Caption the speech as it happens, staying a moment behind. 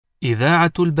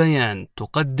إذاعة البيان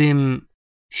تقدم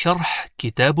شرح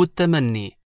كتاب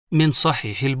التمني من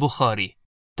صحيح البخاري،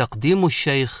 تقديم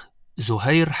الشيخ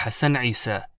زهير حسن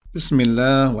عيسى. بسم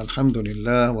الله والحمد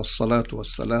لله والصلاة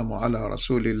والسلام على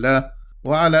رسول الله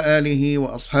وعلى آله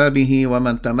وأصحابه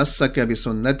ومن تمسك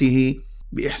بسنته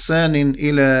بإحسان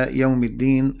إلى يوم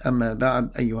الدين. أما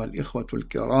بعد، أيها الإخوة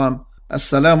الكرام،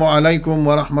 السلام عليكم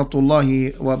ورحمة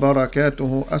الله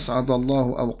وبركاته. أسعد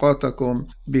الله أوقاتكم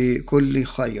بكل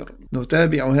خير.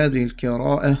 نتابع هذه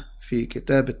القراءة في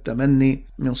كتاب التمني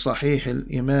من صحيح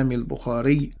الإمام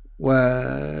البخاري،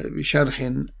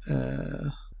 وبشرح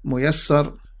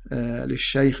ميسر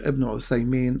للشيخ ابن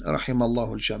عثيمين رحمه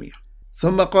الله الجميع.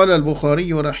 ثم قال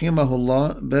البخاري رحمه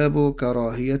الله: باب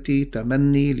كراهية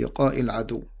تمني لقاء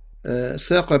العدو.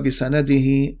 ساق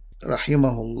بسنده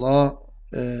رحمه الله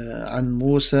عن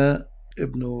موسى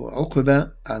ابن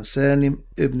عقبة عن سالم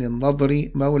ابن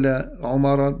النضر مولى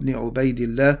عمر بن عبيد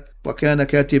الله، وكان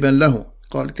كاتبا له.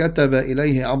 قال: كتب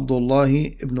إليه عبد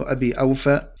الله ابن أبي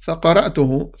أوفى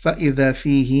فقرأته، فإذا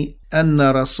فيه أن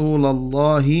رسول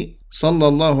الله صلى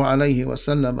الله عليه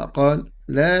وسلم قال: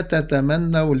 لا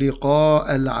تتمنوا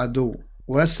لقاء العدو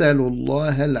واسألوا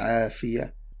الله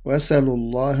العافية، واسألوا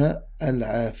الله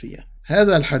العافية.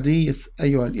 هذا الحديث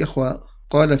أيها الإخوة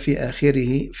قال في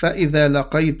آخره: فإذا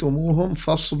لقيتموهم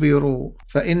فاصبروا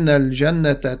فإن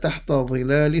الجنة تحت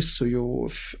ظلال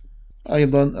السيوف.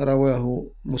 أيضا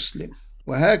رواه مسلم.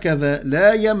 وهكذا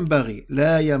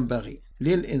لا ينبغي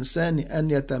للإنسان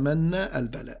أن يتمنى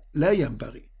البلاء، لا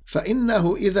ينبغي،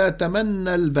 فإنه إذا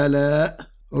تمنى البلاء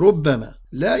ربما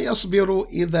لا يصبر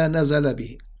إذا نزل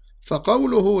به.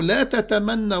 فقوله لا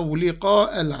تتمنوا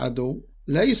لقاء العدو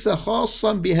ليس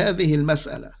خاصا بهذه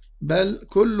المسألة، بل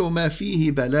كل ما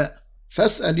فيه بلاء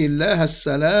فاسأل الله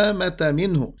السلامة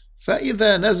منه،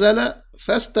 فإذا نزل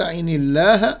فاستعن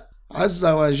الله عز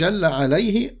وجل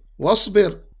عليه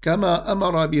واصبر، كما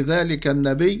أمر بذلك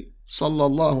النبي صلى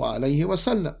الله عليه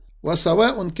وسلم.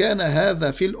 وسواء كان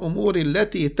هذا في الأمور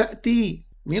التي تأتي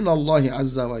من الله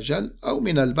عز وجل أو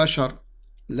من البشر،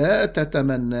 لا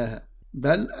تتمناها،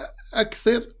 بل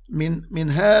أكثر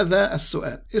من هذا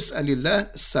السؤال: اسأل الله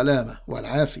السلامة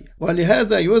والعافية.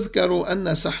 ولهذا يذكر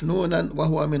أن سحنونا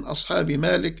وهو من أصحاب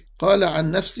مالك قال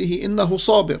عن نفسه إنه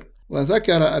صابر،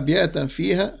 وذكر أبياتا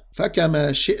فيها: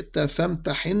 فكما شئت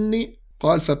فامتحني،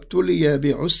 قال: فابتلي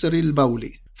بعسر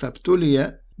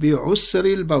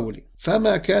البول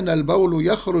فما كان البول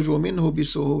يخرج منه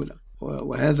بسهولة.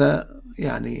 وهذا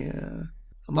يعني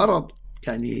مرض،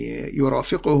 يعني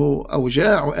يرافقه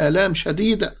أوجاع آلام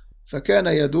شديدة، فكان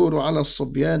يدور على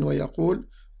الصبيان ويقول: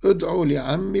 ادعوا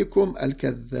لعمكم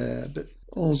الكذاب.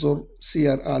 انظر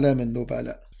سير أعلام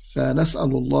النبلاء.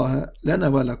 فنسأل الله لنا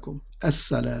ولكم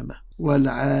السلامة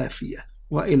والعافية،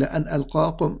 وإلى أن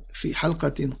ألقاكم في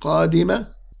حلقة قادمة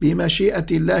بمشيئة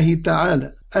الله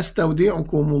تعالى.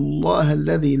 أستودعكم الله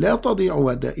الذي لا تضيع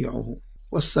ودائعه،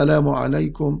 والسلام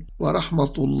عليكم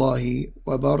ورحمة الله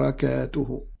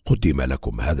وبركاته. قدم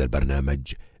لكم هذا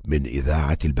البرنامج من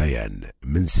إذاعة البيان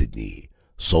من سيدني،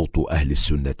 صوت أهل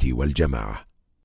السنة والجماعة.